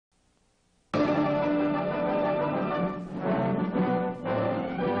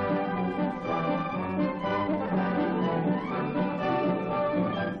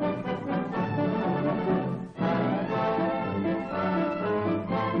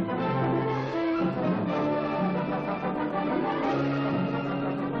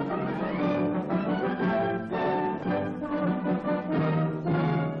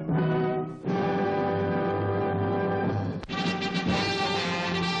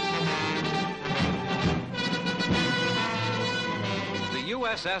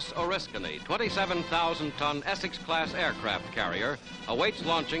USS Oriskany, 27,000-ton Essex-class aircraft carrier, awaits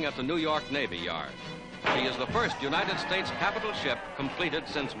launching at the New York Navy Yard. She is the first United States capital ship completed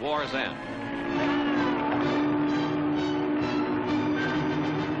since war's end.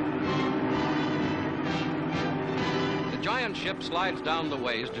 The giant ship slides down the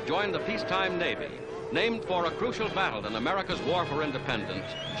ways to join the peacetime Navy. Named for a crucial battle in America's war for independence,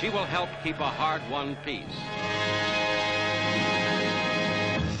 she will help keep a hard-won peace.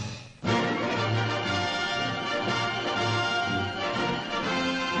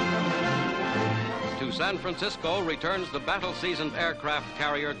 To San Francisco returns the battle-seasoned aircraft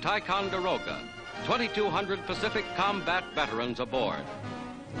carrier Ticonderoga, 2,200 Pacific combat veterans aboard.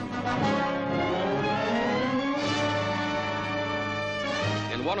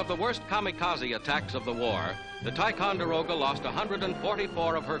 In one of the worst kamikaze attacks of the war, the Ticonderoga lost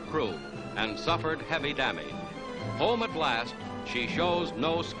 144 of her crew and suffered heavy damage. Home at last, she shows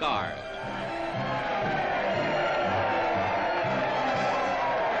no scars.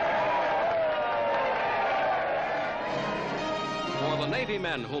 For the Navy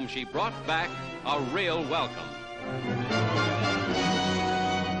men whom she brought back, a real welcome.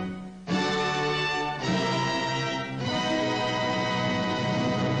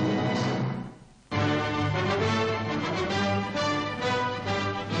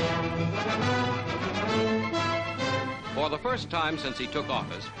 For the first time since he took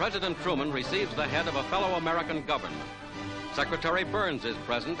office, President Truman receives the head of a fellow American government. Secretary Byrnes is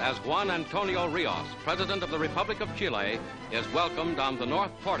present as Juan Antonio Rios, President of the Republic of Chile, is welcomed on the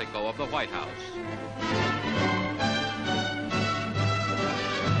north portico of the White House.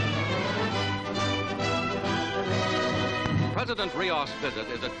 President Rios' visit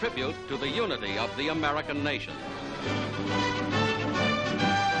is a tribute to the unity of the American nation.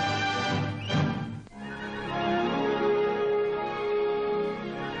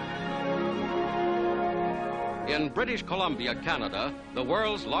 In British Columbia, Canada, the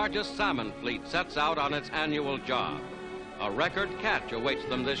world's largest salmon fleet sets out on its annual job. A record catch awaits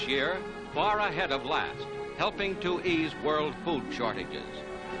them this year, far ahead of last, helping to ease world food shortages.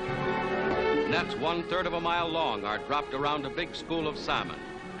 Nets 1/3 of a mile long are dropped around a big school of salmon,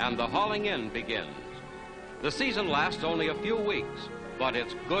 and the hauling in begins. The season lasts only a few weeks, but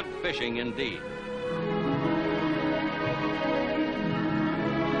it's good fishing indeed.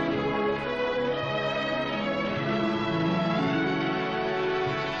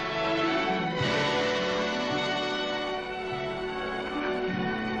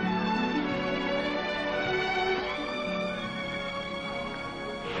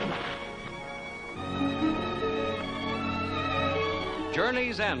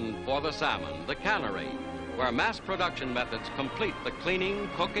 Journey's end for the salmon, the cannery, where mass production methods complete the cleaning,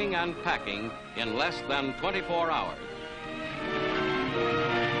 cooking, and packing in less than 24 hours.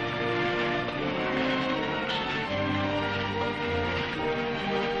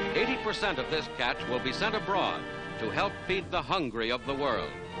 % of this catch will be sent abroad to help feed the hungry of the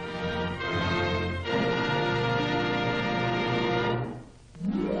world.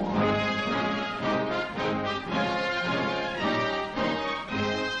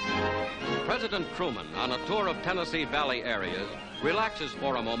 President Truman, on a tour of Tennessee Valley areas, relaxes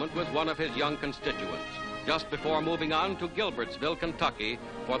for a moment with one of his young constituents, just before moving on to Gilbertsville, Kentucky,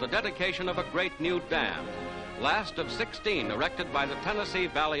 for the dedication of a great new dam, last of 16 erected by the Tennessee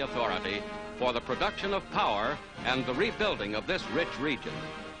Valley Authority for the production of power and the rebuilding of this rich region.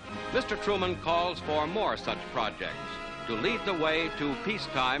 Mr. Truman calls for more such projects to lead the way to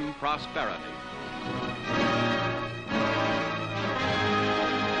peacetime prosperity.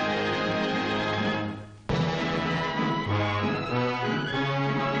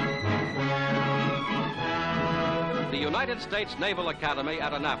 The United States Naval Academy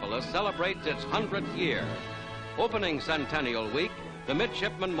at Annapolis celebrates its 100th year. Opening Centennial Week, the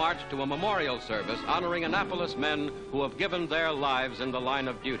midshipmen march to a memorial service honoring Annapolis men who have given their lives in the line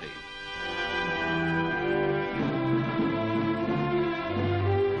of duty.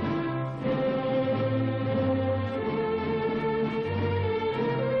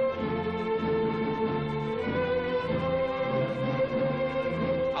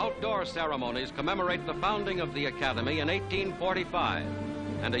 Outdoor ceremonies commemorate the founding of the Academy in 1845,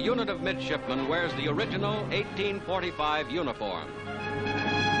 and a unit of midshipmen wears the original 1845 uniform.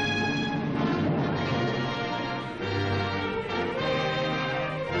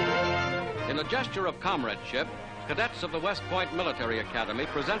 In a gesture of comradeship, cadets of the West Point Military Academy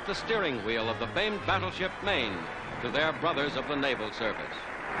present the steering wheel of the famed battleship Maine to their brothers of the Naval Service.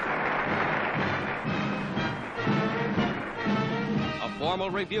 A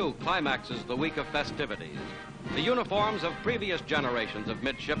formal review climaxes the week of festivities. The uniforms of previous generations of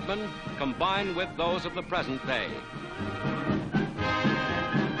midshipmen combine with those of the present day.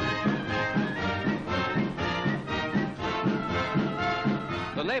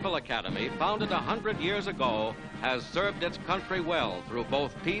 The Naval Academy, founded 100 years ago, has served its country well through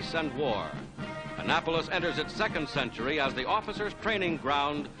both peace and war. Annapolis enters its second century as the officers' training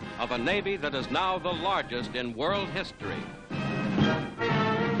ground of a Navy that is now the largest in world history.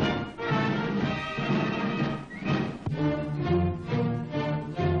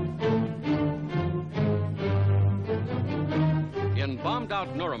 In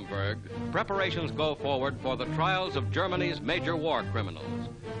bombed-out Nuremberg, preparations go forward for the trials of Germany's major war criminals,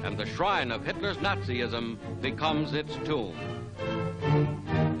 and the shrine of Hitler's Nazism becomes its tomb.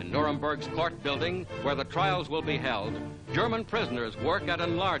 In Nuremberg's court building, where the trials will be held, German prisoners work at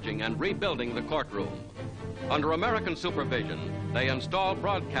enlarging and rebuilding the courtroom. Under American supervision, they install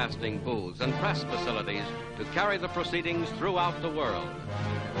broadcasting booths and press facilities to carry the proceedings throughout the world.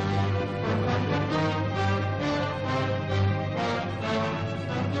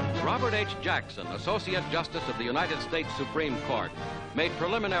 Robert H. Jackson, Associate Justice of the United States Supreme Court, made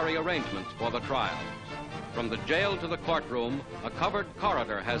preliminary arrangements for the trials. From the jail to the courtroom, a covered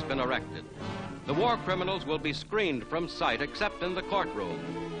corridor has been erected. The war criminals will be screened from sight except in the courtroom,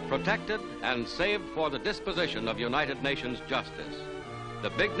 protected and saved for the disposition of United Nations justice. The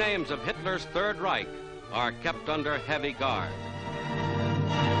big names of Hitler's Third Reich are kept under heavy guard.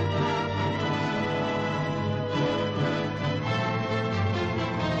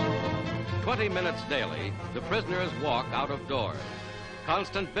 "20 minutes daily, the prisoners walk out of doors.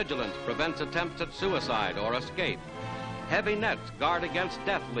 Constant vigilance prevents attempts at suicide or escape. Heavy nets guard against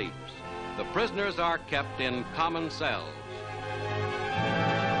death leaps. The prisoners are kept in common cells.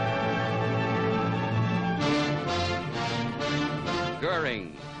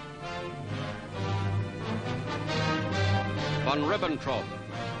 Goering, von Ribbentrop,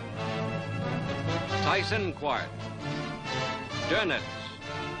 Tyson-Quart, Dönitz,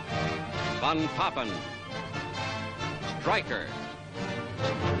 von Papen, Stryker.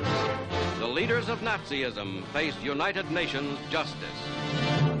 The leaders of Nazism face United Nations justice.